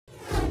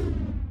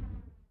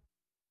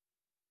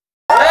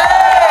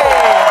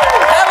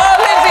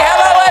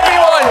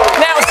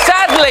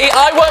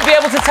I won't be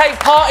able to take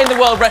part in the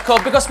world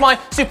record because my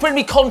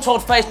supremely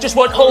contoured face just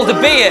won't hold a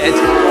beard.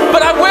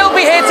 But I will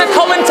be here to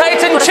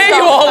commentate and cheer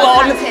you all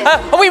on.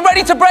 Are we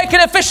ready to break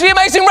an officially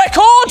amazing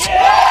record?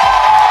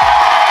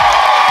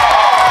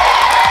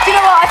 Do you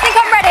know what? I think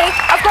I'm ready.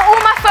 I've got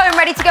all my foam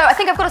ready to go. I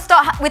think I've got to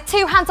start with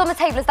 2 hands on the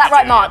table. Is that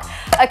right, Mark?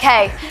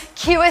 Okay.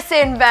 Cue us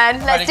in,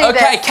 Ben. Let's do this.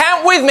 Okay,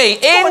 count with me.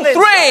 In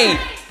 3,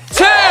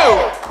 2, 1,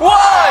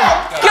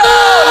 go!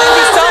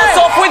 Lindsey starts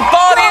off with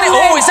Barney.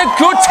 Oh, it's a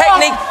good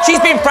technique.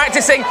 She's been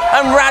practicing.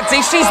 And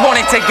Radzi, she's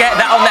wanted to get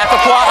that on there for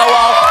quite a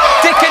while.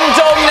 Dick and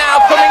Dom now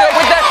coming up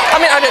with that.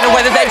 I mean, I don't know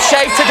whether they've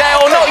shaved today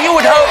or not. You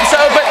would hope so,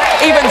 but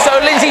even so,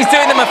 Lindsey's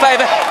doing them a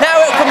favour. Now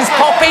it comes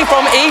Poppy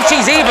from Eve.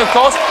 She's Eve, of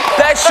course.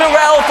 There's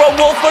Sherelle from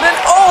Wolfblood, and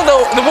all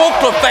the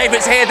Wolfblood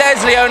favourites here.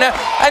 There's Leona,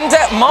 and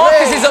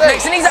Marcus is up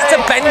next, and he's had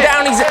to bend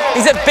down.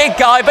 He's a big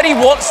guy, but he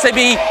wants to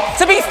be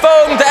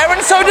foamed there,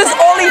 and so does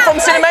Ollie from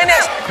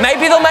CINEMANIAC.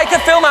 Maybe they'll make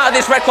a film out of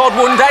this record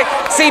one day.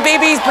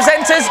 CBBC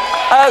presenters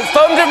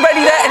foamed and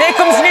ready there, and here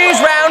comes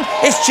Newsround.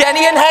 It's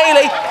Jenny and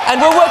Hayley,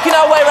 and we're working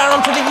our way around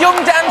onto the young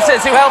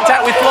dancers who helped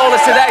out with Flawless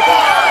today.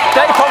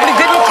 They probably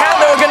didn't count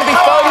they were going to be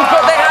foamed,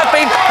 but they have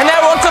been, and now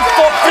we're on to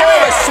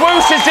Flawless.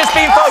 Swoosh has just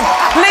been foamed.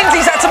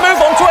 Lindsey's had to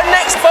move on to her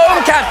next foam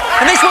can,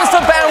 and this one's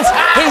for Bounce.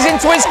 He's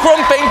into his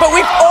crumping, but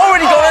we've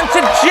already gone on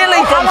to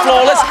Jilly from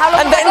Flawless,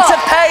 and then to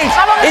Paige.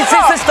 Is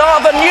this the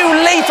start of a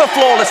new leaf for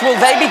Flawless? Will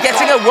they be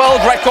getting a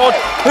world record?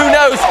 Who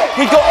knows?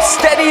 We've got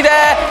Steady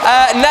there,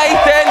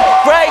 Nathan,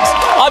 breaks.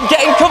 I'm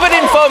getting covered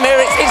in foam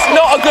here. It's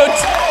not a good...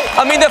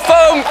 I mean, the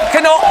foam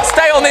cannot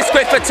stay on this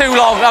quick for too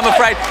long, I'm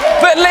afraid.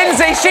 But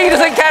Lindsey, she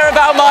doesn't care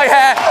about my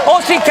hair. All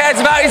she cares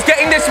about is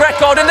getting this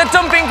record, and the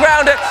dumping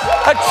ground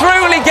are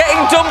truly getting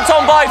dumped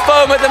on by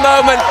foam at the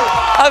moment.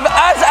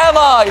 As am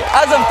I.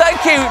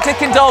 Thank you,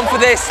 Dick and Dom, for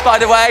this,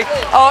 by the way.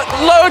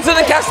 Loads of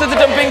the cast of the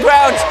dumping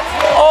ground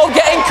all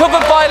getting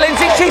covered by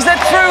Lindsey. She's a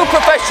true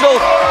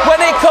professional when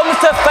it comes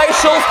to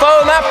facial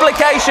foam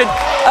application.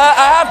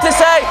 I have to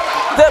say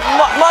that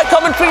my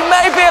commentary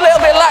may be a little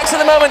bit lax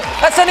at the moment.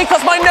 That's only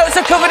because my notes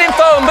are covered in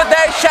foam, but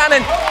there's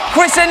Shannon.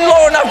 Chris and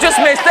Lauren I've just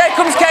missed. There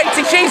comes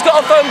Katie. She's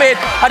got a foam beard.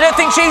 I don't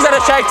think she's had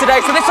a shave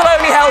today, so this will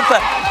only help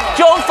her.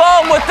 John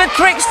Farnworth, the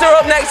trickster,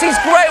 up next. He's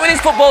great with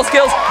his football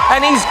skills,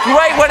 and he's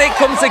great when it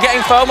comes to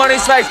getting foam on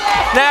his face.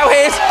 Now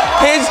here's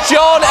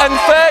John and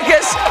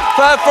Fergus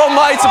from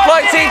My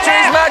Supply Teacher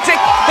is Magic.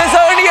 There's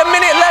only a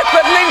minute left,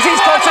 but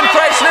Lindsey's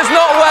concentration has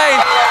not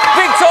waned.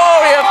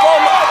 Victoria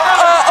from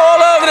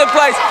all over the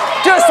place.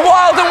 Just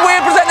wild and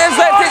weird presenters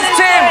left. It's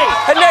Tim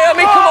and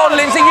Naomi. Come on,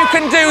 Lindsey, you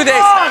can do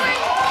this.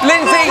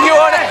 Lindsey,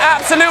 you're an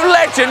absolute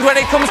legend when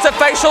it comes to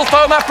facial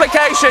foam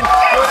application.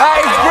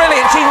 That is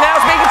brilliant. She's now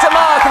speaking to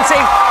Mark and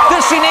seeing,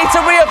 does she need to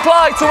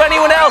reapply to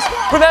anyone else?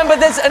 Remember,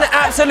 there's an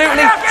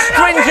absolutely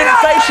stringent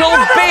facial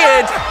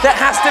beard that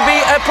has to be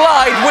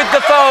applied with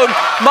the foam.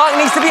 Mark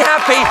needs to be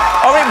happy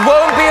or it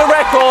won't be a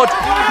record.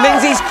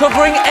 Lindsey's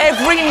covering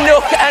every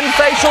nook and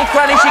facial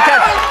cranny she can.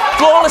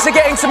 Flawless are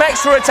getting some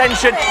extra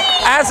attention,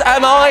 as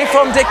am I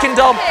from Dick and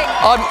Dom.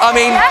 I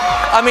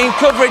mean,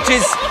 coverage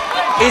is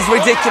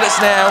ridiculous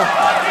now.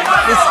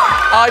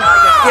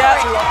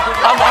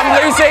 I'm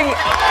losing.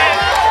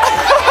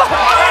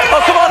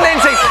 Oh, come on,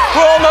 Lindsey.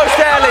 We're almost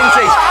there,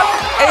 Lindsey.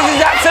 It is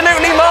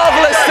absolutely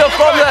marvellous stuff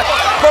from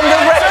the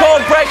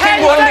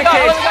record-breaking wonder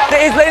kid that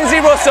is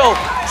Lindsey Russell.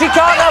 She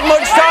can't have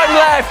much time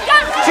left.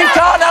 She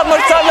can't have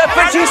much time left,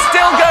 but she's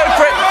still going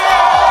for it.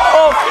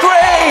 Oh,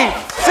 3,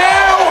 2,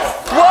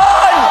 1,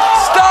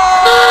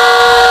 stop!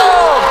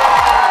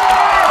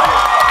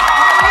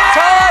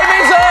 Time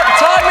is up.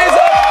 Time is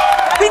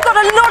up. We've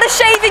got a lot of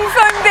shaving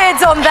foam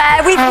beards on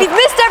there. We've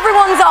missed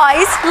everyone's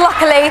eyes,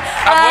 luckily.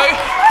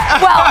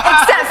 Well,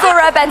 except for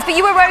Ben's, but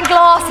you were wearing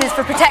glasses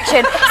for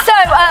protection. So,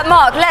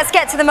 Mark, let's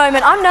get to the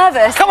moment. I'm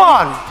nervous. Come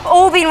on.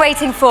 All been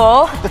waiting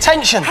for. The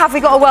tension. Have we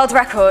got a world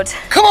record?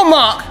 Come on,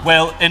 Mark.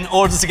 Well, in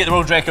order to get the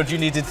world record, you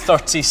needed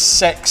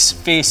 36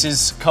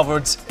 faces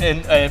covered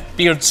in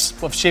beards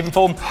with shaving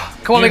foam.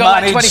 Come on, we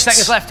got like 20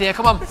 seconds left here.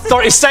 Come on.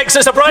 36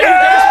 is a bright.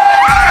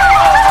 Yeah!